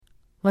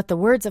Let the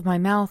words of my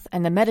mouth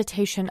and the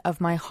meditation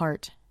of my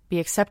heart be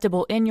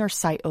acceptable in your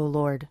sight, O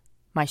Lord,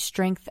 my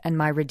strength and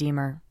my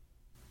Redeemer.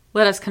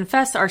 Let us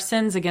confess our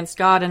sins against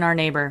God and our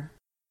neighbor.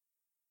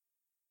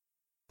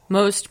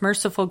 Most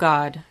merciful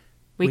God,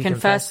 we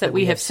confess that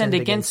we have sinned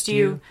against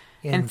you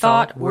in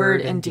thought, word,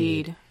 and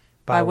deed,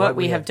 by what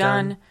we have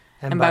done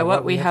and by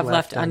what we have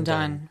left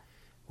undone.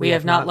 We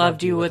have not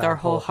loved you with our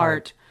whole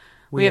heart.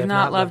 We have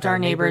not loved our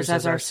neighbors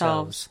as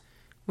ourselves.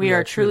 We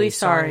are truly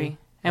sorry,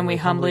 and we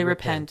humbly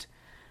repent.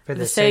 For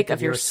the sake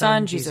of your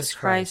Son, Jesus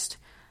Christ,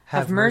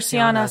 have mercy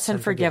on us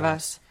and forgive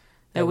us,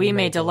 that we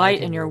may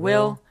delight in your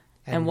will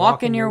and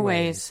walk in your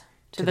ways,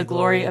 to the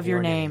glory of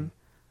your name.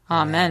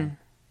 Amen.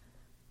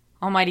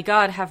 Almighty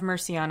God, have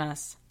mercy on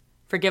us.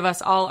 Forgive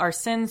us all our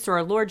sins through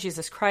our Lord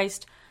Jesus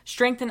Christ.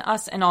 Strengthen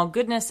us in all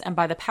goodness, and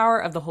by the power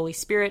of the Holy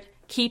Spirit,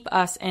 keep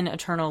us in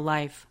eternal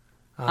life.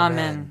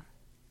 Amen.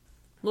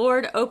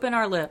 Lord, open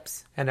our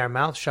lips, and our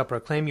mouth shall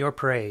proclaim your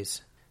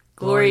praise.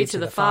 Glory to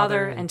the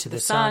Father, and to the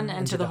Son,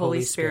 and to the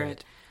Holy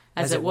Spirit,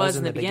 as it was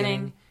in the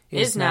beginning,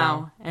 is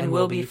now, and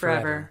will be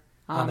forever.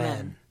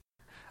 Amen.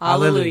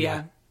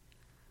 Alleluia.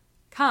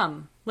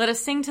 Come, let us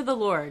sing to the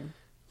Lord.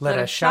 Let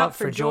us shout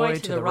for joy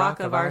to the rock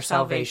of our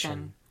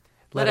salvation.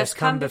 Let us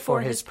come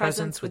before his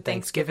presence with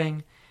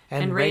thanksgiving,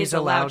 and raise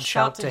a loud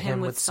shout to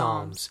him with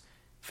psalms.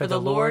 For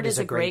the Lord is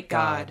a great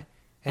God,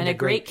 and a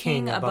great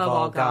King above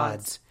all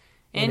gods.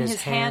 In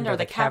his hand are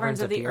the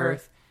caverns of the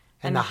earth,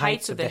 and the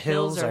heights of the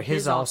hills are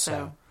his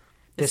also.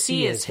 The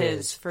sea is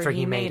his, for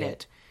he made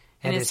it,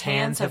 and his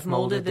hands have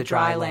molded the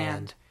dry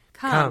land.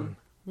 Come,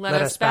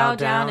 let us bow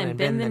down and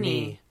bend the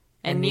knee,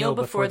 and kneel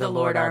before the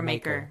Lord our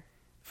Maker.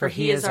 For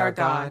he is our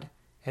God,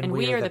 and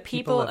we are the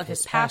people of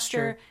his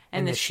pasture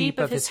and the sheep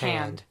of his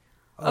hand.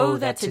 Oh,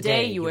 that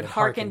today you would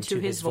hearken to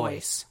his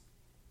voice.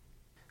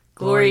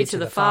 Glory to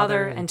the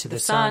Father, and to the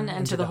Son,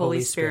 and to the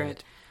Holy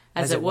Spirit,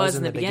 as it was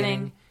in the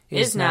beginning,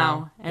 is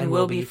now, and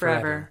will be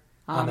forever.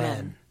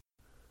 Amen.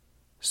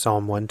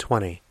 Psalm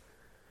 120.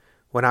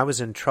 When I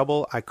was in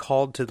trouble, I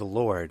called to the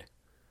Lord.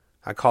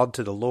 I called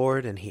to the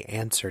Lord, and he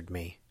answered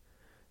me.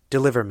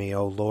 Deliver me,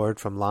 O Lord,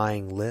 from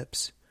lying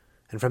lips,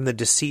 and from the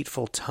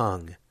deceitful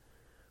tongue.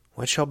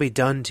 What shall be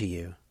done to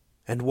you,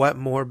 and what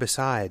more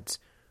besides,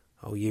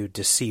 O you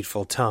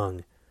deceitful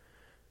tongue?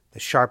 The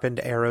sharpened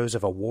arrows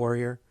of a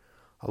warrior,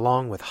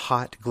 along with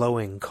hot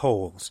glowing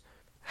coals.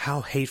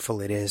 How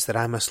hateful it is that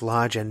I must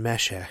lodge in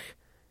Meshech,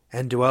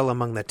 and dwell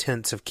among the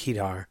tents of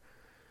Kedar.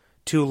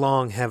 Too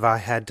long have I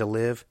had to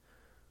live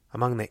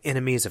among the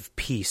enemies of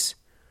peace.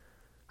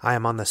 I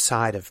am on the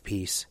side of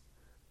peace,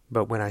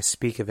 but when I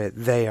speak of it,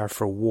 they are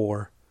for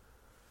war.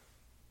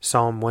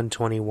 Psalm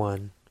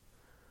 121.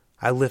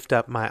 I lift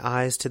up my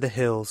eyes to the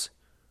hills.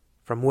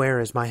 From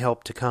where is my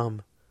help to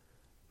come?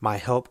 My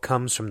help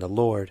comes from the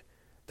Lord,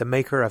 the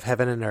maker of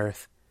heaven and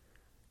earth.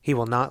 He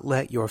will not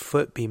let your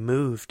foot be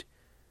moved,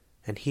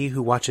 and he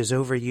who watches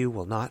over you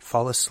will not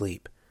fall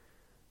asleep.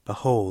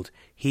 Behold,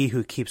 he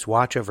who keeps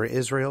watch over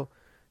Israel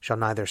shall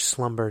neither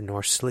slumber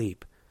nor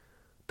sleep.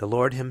 The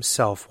Lord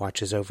himself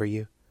watches over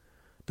you.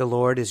 The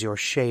Lord is your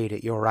shade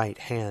at your right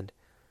hand,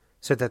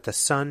 so that the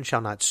sun shall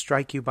not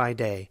strike you by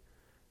day,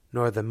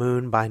 nor the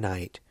moon by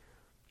night.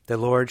 The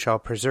Lord shall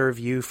preserve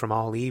you from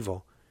all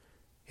evil.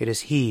 It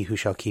is he who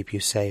shall keep you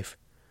safe.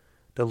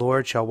 The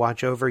Lord shall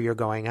watch over your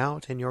going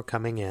out and your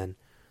coming in,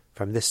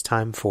 from this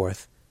time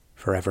forth,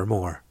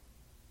 forevermore.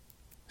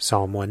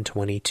 Psalm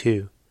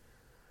 122.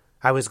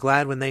 I was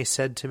glad when they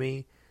said to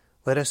me,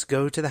 Let us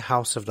go to the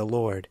house of the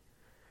Lord.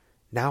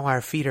 Now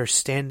our feet are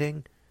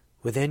standing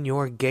within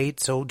your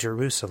gates, O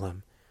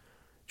Jerusalem.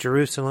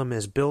 Jerusalem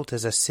is built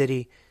as a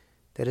city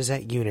that is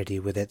at unity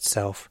with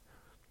itself,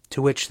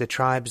 to which the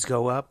tribes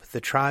go up,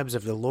 the tribes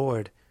of the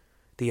Lord,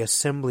 the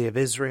assembly of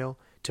Israel,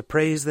 to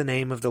praise the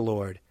name of the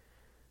Lord.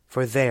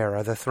 For there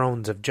are the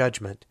thrones of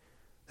judgment,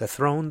 the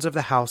thrones of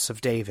the house of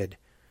David.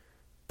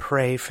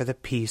 Pray for the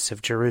peace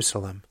of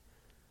Jerusalem.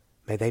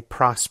 May they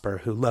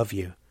prosper who love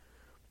you.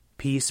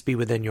 Peace be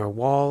within your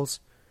walls,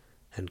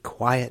 and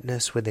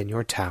quietness within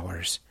your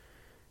towers.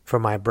 For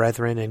my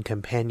brethren and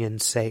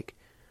companions' sake,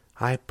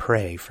 I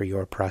pray for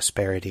your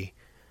prosperity.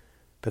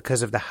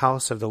 Because of the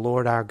house of the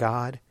Lord our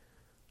God,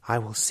 I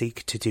will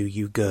seek to do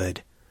you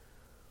good.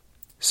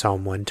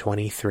 Psalm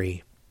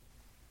 123.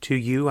 To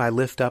you I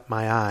lift up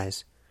my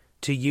eyes,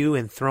 to you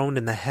enthroned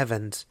in the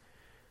heavens.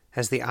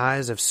 As the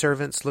eyes of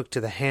servants look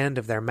to the hand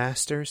of their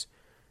masters,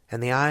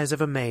 and the eyes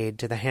of a maid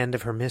to the hand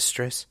of her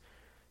mistress,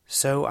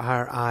 so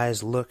our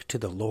eyes look to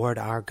the Lord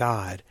our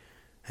God,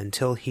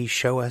 until he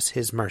show us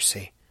his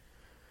mercy.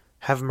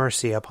 Have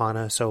mercy upon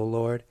us, O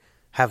Lord,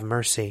 have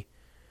mercy,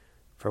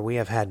 for we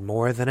have had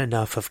more than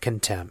enough of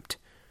contempt,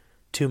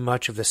 too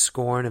much of the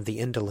scorn of the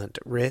indolent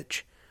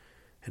rich,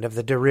 and of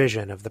the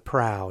derision of the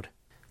proud.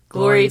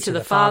 Glory to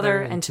the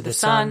Father, and to the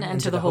Son,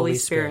 and to the Holy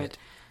Spirit,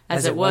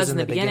 as it was in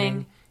the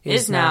beginning,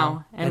 is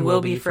now, and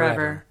will be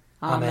forever.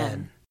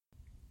 Amen.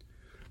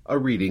 A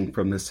reading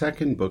from the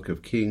second book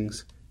of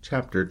Kings,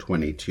 chapter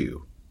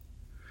 22.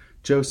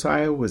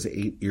 Josiah was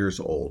 8 years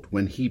old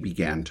when he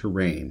began to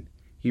reign.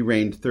 He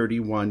reigned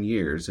 31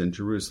 years in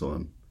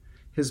Jerusalem.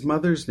 His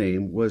mother's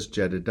name was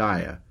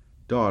Jedidiah,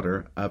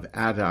 daughter of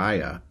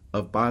Adaiah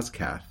of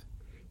Bozkath.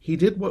 He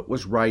did what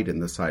was right in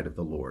the sight of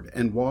the Lord,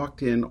 and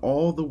walked in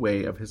all the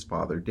way of his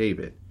father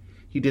David.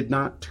 He did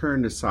not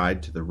turn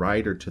aside to the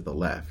right or to the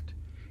left.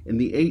 In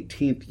the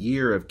 18th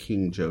year of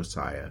King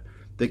Josiah,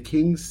 the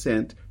king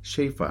sent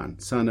Shaphan,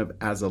 son of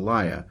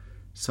Azaliah,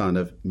 son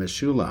of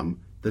Meshullam,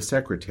 the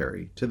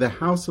secretary, to the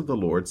house of the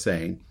Lord,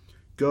 saying,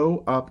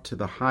 Go up to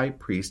the high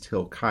priest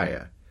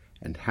Hilkiah,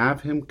 and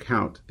have him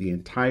count the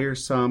entire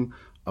sum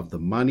of the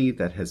money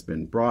that has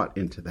been brought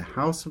into the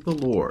house of the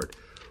Lord,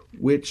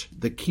 which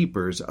the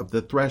keepers of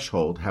the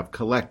threshold have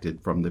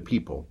collected from the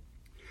people.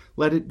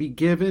 Let it be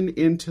given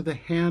into the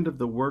hand of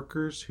the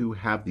workers who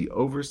have the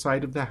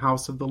oversight of the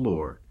house of the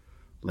Lord.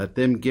 Let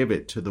them give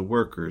it to the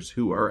workers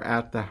who are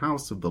at the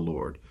house of the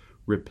Lord,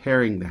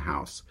 repairing the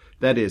house,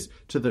 that is,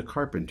 to the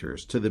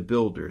carpenters, to the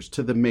builders,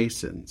 to the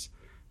masons,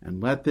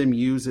 and let them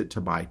use it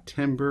to buy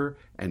timber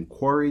and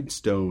quarried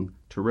stone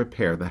to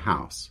repair the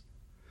house.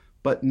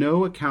 But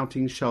no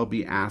accounting shall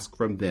be asked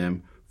from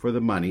them for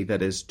the money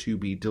that is to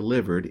be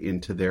delivered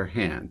into their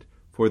hand,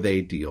 for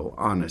they deal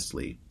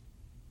honestly.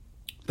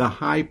 The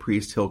high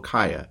priest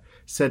Hilkiah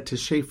said to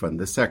Shaphan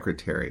the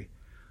secretary,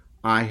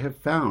 I have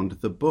found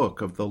the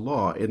book of the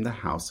law in the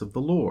house of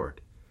the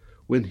Lord.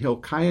 When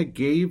Hilkiah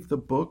gave the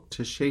book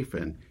to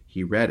Shaphan,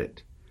 he read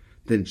it.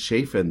 Then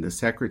Shaphan the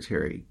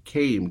secretary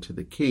came to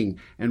the king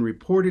and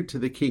reported to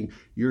the king,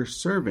 Your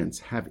servants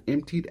have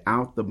emptied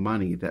out the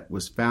money that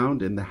was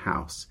found in the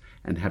house,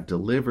 and have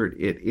delivered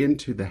it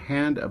into the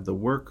hand of the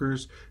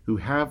workers who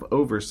have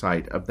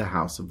oversight of the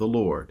house of the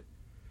Lord.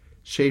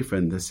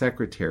 Shaphan the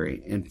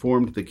secretary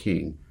informed the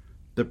king,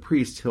 The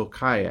priest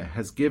Hilkiah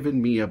has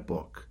given me a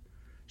book.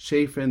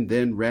 Shaphan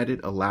then read it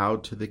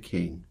aloud to the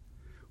king.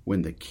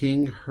 When the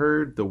king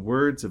heard the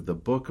words of the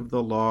book of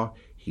the law,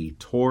 he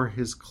tore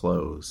his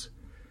clothes.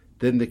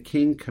 Then the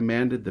king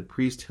commanded the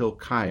priest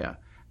Hilkiah,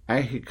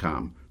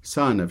 Ahikam,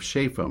 son of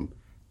Shaphan,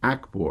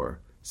 Akbor,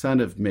 son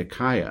of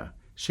Micaiah,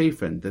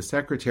 Shaphan the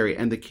secretary,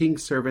 and the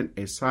king's servant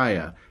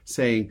Asaiah,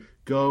 saying,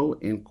 Go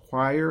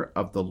inquire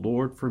of the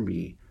Lord for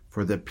me,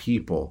 for the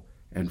people,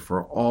 and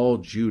for all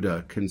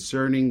Judah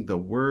concerning the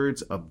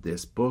words of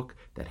this book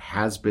that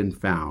has been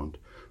found.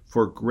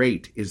 For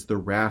great is the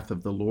wrath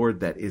of the Lord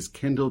that is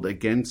kindled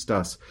against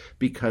us,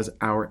 because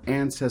our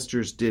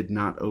ancestors did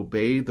not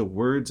obey the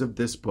words of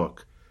this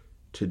book,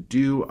 to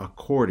do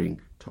according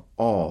to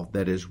all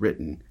that is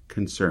written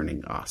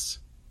concerning us.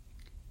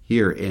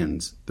 Here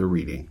ends the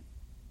reading.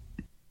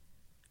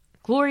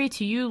 Glory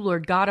to you,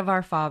 Lord God of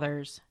our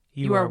fathers.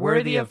 You are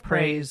worthy of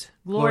praise.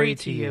 Glory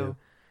to you.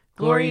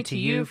 Glory to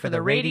you for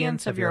the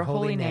radiance of your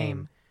holy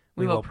name.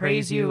 We will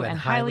praise you and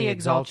highly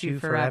exalt you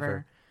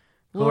forever.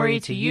 Glory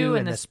to you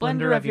in the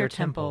splendor of your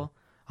temple.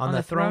 On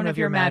the throne of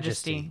your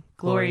majesty,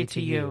 glory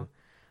to you.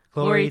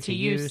 Glory to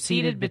you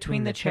seated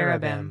between the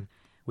cherubim.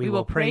 We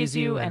will praise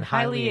you and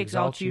highly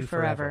exalt you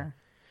forever.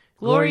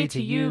 Glory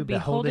to you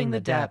beholding the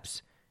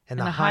depths. In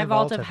the high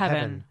vault of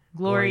heaven,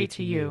 glory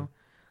to you.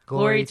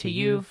 Glory to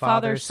you,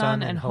 Father,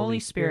 Son, and Holy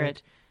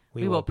Spirit.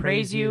 We will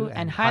praise you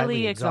and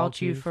highly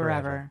exalt you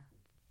forever.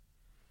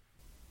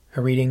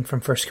 A reading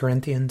from 1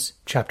 Corinthians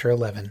chapter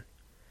 11.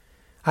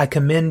 I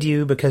commend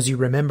you because you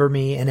remember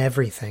me in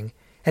everything,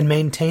 and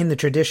maintain the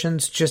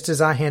traditions just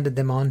as I handed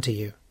them on to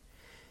you.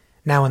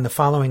 Now in the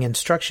following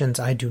instructions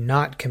I do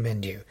not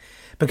commend you,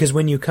 because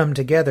when you come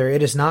together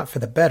it is not for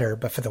the better,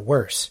 but for the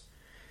worse.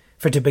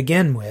 For to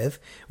begin with,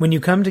 when you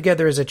come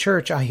together as a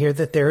church, I hear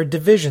that there are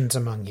divisions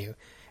among you,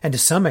 and to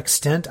some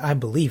extent I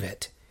believe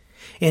it.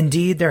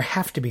 Indeed, there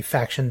have to be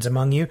factions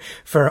among you,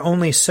 for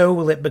only so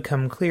will it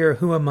become clear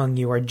who among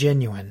you are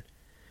genuine.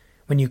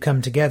 When you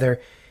come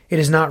together, it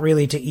is not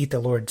really to eat the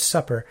Lord's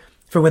Supper,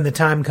 for when the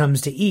time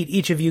comes to eat,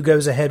 each of you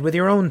goes ahead with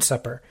your own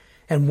supper,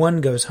 and one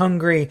goes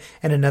hungry,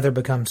 and another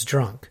becomes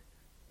drunk.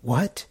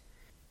 What?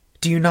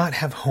 Do you not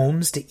have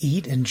homes to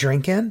eat and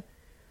drink in?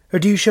 Or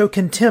do you show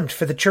contempt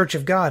for the church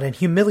of God and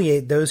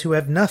humiliate those who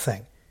have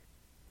nothing?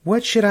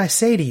 What should I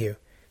say to you?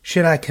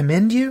 Should I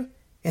commend you?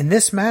 In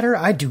this matter,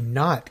 I do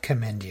not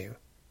commend you.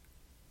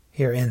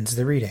 Here ends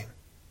the reading.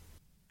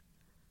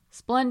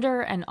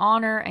 Splendor and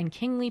honor and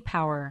kingly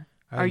power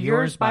are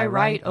yours by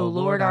right, O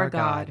Lord our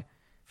God,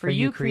 for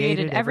you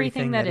created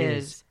everything that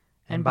is,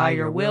 and by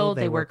your will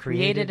they were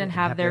created and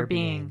have their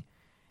being.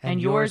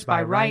 And yours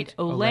by right,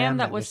 O Lamb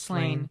that was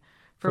slain,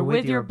 for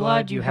with your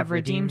blood you have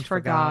redeemed for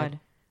God,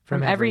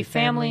 from every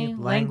family,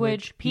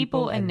 language,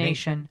 people, and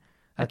nation,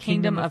 a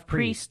kingdom of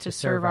priests to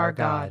serve our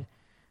God.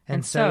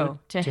 And so,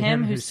 to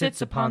him who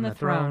sits upon the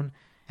throne,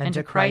 and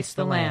to Christ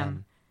the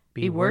Lamb,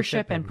 be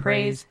worship and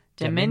praise,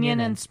 dominion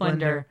and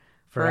splendor,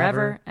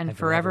 forever and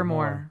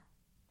forevermore.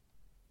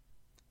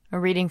 A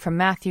reading from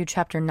Matthew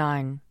chapter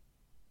 9.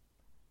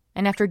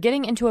 And after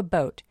getting into a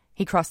boat,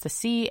 he crossed the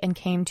sea and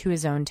came to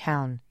his own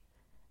town.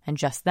 And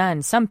just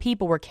then some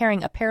people were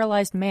carrying a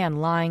paralyzed man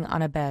lying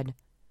on a bed.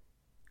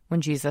 When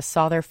Jesus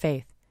saw their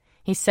faith,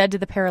 he said to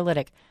the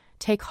paralytic,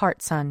 Take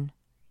heart, son,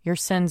 your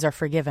sins are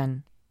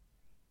forgiven.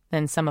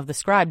 Then some of the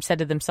scribes said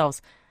to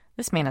themselves,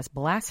 "This man is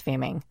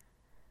blaspheming."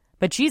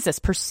 But Jesus,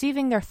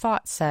 perceiving their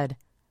thoughts, said,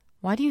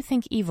 "Why do you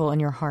think evil in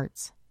your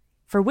hearts?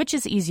 For which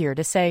is easier,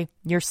 to say,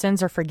 'Your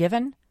sins are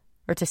forgiven,'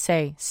 or to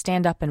say,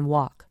 'Stand up and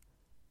walk'?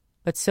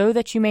 But so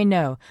that you may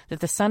know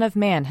that the Son of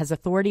Man has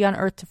authority on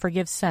earth to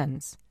forgive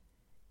sins."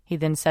 He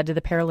then said to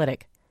the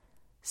paralytic,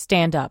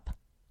 "Stand up,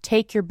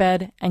 take your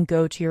bed, and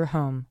go to your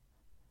home."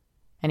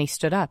 And he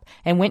stood up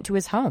and went to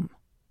his home.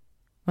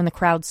 When the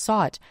crowd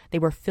saw it, they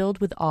were filled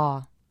with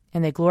awe,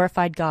 and they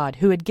glorified God,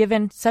 who had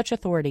given such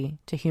authority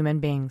to human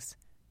beings.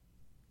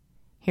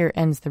 Here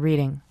ends the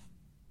reading.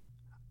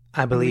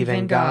 I believe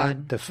in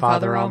God, the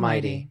Father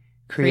Almighty,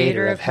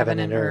 creator of heaven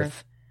and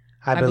earth.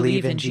 I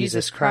believe in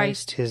Jesus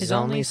Christ, his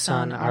only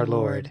Son, our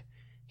Lord.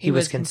 He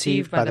was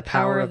conceived by the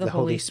power of the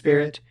Holy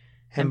Spirit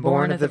and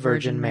born of the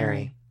Virgin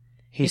Mary.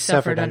 He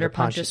suffered under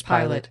Pontius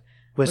Pilate,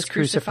 was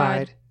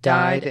crucified,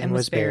 died, and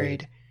was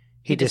buried.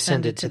 He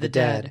descended to the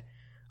dead.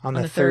 On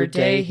the third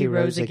day he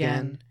rose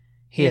again.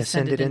 He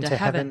ascended into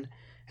heaven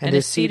and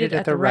is seated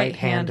at the right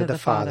hand of the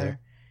Father.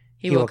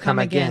 He will come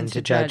again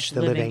to judge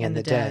the living and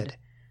the dead.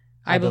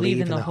 I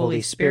believe in the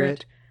Holy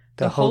Spirit,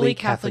 the Holy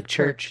Catholic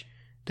Church,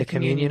 the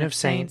communion of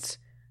saints,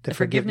 the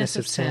forgiveness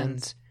of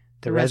sins,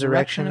 the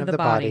resurrection of the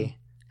body,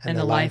 and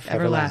the life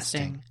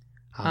everlasting.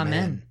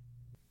 Amen.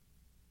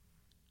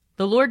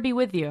 The Lord be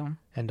with you.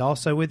 And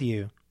also with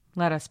you.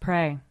 Let us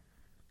pray.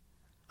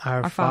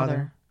 Our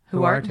Father,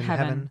 who art in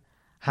heaven,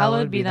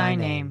 hallowed be thy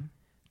name.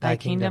 Thy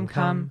kingdom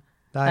come,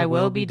 thy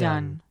will be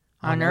done,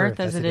 on earth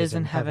as it is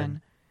in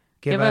heaven.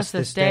 Give us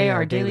this day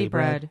our daily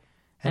bread,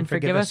 and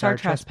forgive us our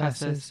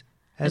trespasses,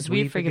 as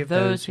we forgive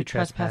those who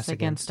trespass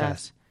against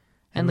us.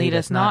 And lead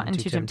us not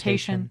into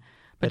temptation,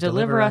 but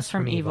deliver us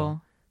from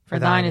evil. For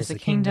thine is the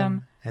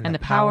kingdom, and the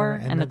power,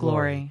 and the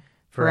glory,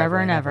 forever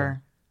and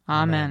ever.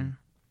 Amen.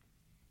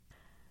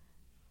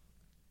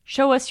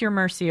 Show us your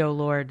mercy, O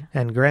Lord.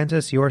 And grant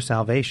us your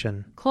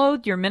salvation.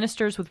 Clothe your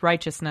ministers with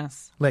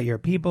righteousness. Let your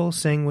people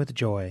sing with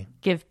joy.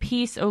 Give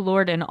peace, O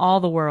Lord, in all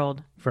the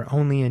world. For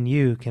only in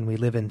you can we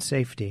live in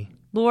safety.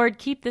 Lord,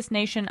 keep this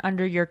nation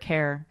under your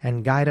care.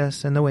 And guide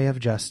us in the way of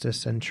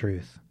justice and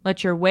truth.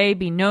 Let your way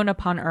be known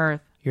upon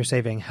earth. Your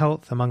saving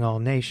health among all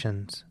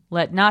nations.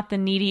 Let not the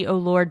needy, O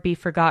Lord, be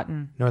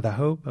forgotten. Nor the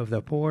hope of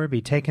the poor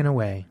be taken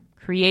away.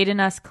 Create in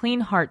us clean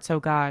hearts, O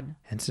God.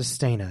 And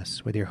sustain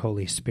us with your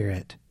Holy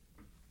Spirit.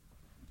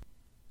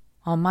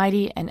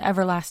 Almighty and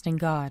everlasting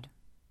God,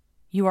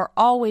 you are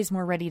always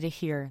more ready to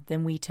hear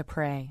than we to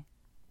pray,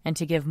 and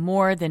to give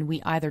more than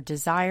we either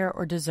desire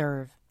or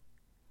deserve.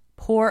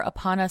 Pour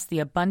upon us the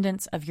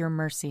abundance of your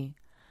mercy,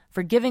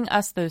 forgiving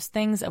us those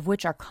things of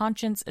which our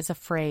conscience is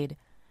afraid,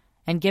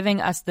 and giving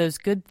us those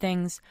good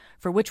things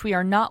for which we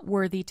are not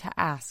worthy to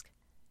ask,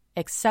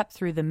 except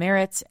through the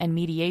merits and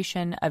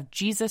mediation of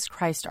Jesus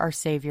Christ our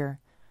Savior,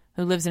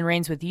 who lives and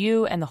reigns with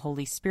you and the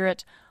Holy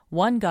Spirit,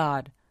 one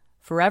God,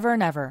 forever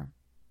and ever.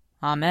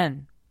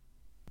 Amen.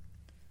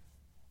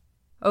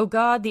 O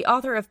God, the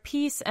author of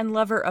peace and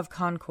lover of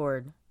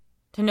concord,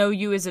 to know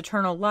you is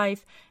eternal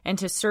life, and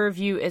to serve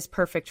you is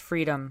perfect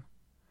freedom.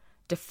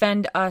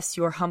 Defend us,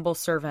 your humble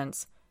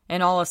servants,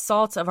 in all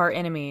assaults of our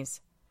enemies,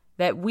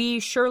 that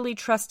we, surely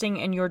trusting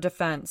in your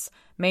defense,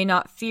 may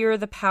not fear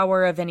the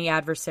power of any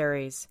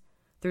adversaries,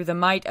 through the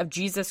might of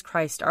Jesus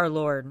Christ our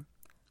Lord.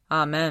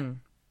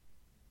 Amen.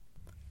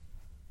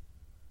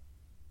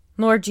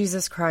 Lord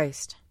Jesus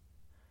Christ,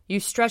 you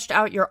stretched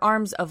out your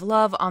arms of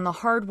love on the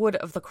hard wood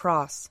of the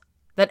cross,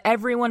 that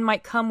everyone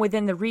might come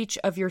within the reach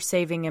of your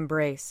saving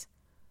embrace.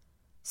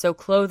 So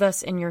clothe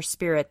us in your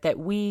Spirit, that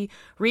we,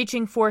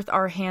 reaching forth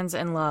our hands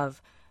in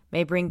love,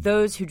 may bring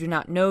those who do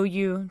not know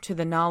you to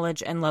the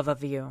knowledge and love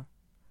of you.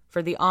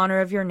 For the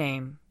honor of your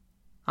name.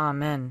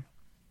 Amen.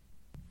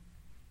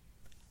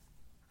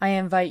 I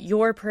invite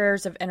your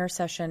prayers of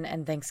intercession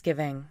and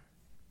thanksgiving.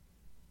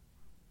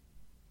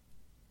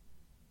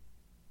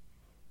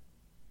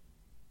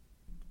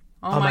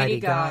 Almighty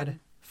God,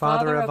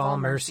 Father of all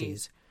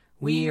mercies,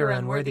 we, your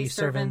unworthy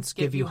servants,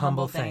 give you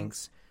humble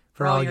thanks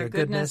for all your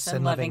goodness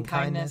and loving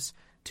kindness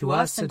to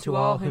us and to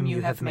all whom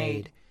you have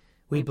made.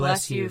 We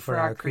bless you for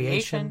our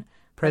creation,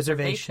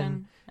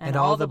 preservation, and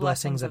all the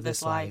blessings of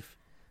this life,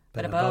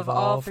 but above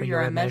all for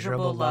your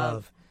immeasurable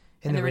love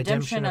in the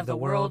redemption of the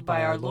world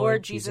by our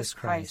Lord Jesus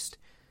Christ,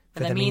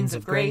 for the means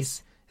of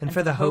grace and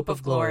for the hope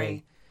of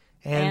glory.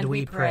 And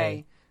we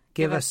pray,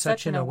 give us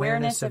such an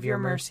awareness of your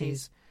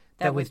mercies,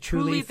 that with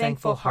truly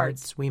thankful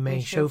hearts we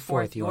may show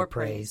forth your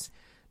praise,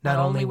 not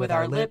only with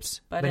our lips,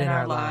 but in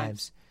our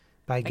lives,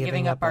 by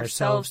giving up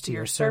ourselves to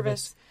your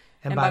service,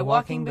 and by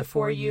walking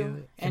before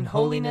you in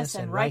holiness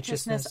and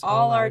righteousness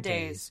all our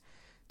days,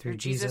 through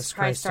Jesus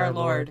Christ our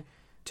Lord,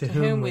 to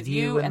whom with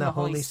you and the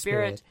Holy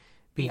Spirit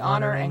be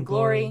honor and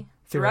glory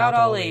throughout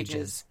all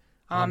ages.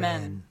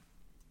 Amen.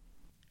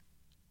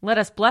 Let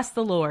us bless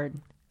the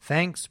Lord.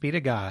 Thanks be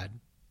to God.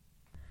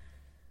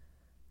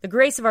 The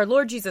grace of our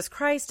Lord Jesus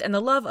Christ, and the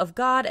love of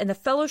God, and the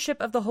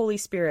fellowship of the Holy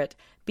Spirit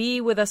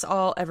be with us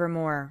all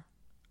evermore.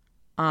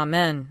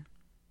 Amen.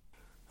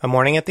 A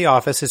Morning at the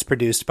Office is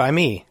produced by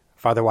me,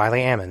 Father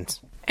Wiley Ammons.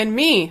 And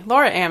me,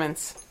 Laura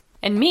Ammons.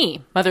 And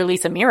me, Mother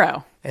Lisa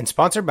Meirow. And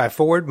sponsored by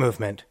Forward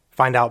Movement.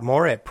 Find out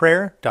more at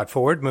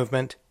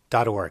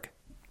prayer.forwardmovement.org.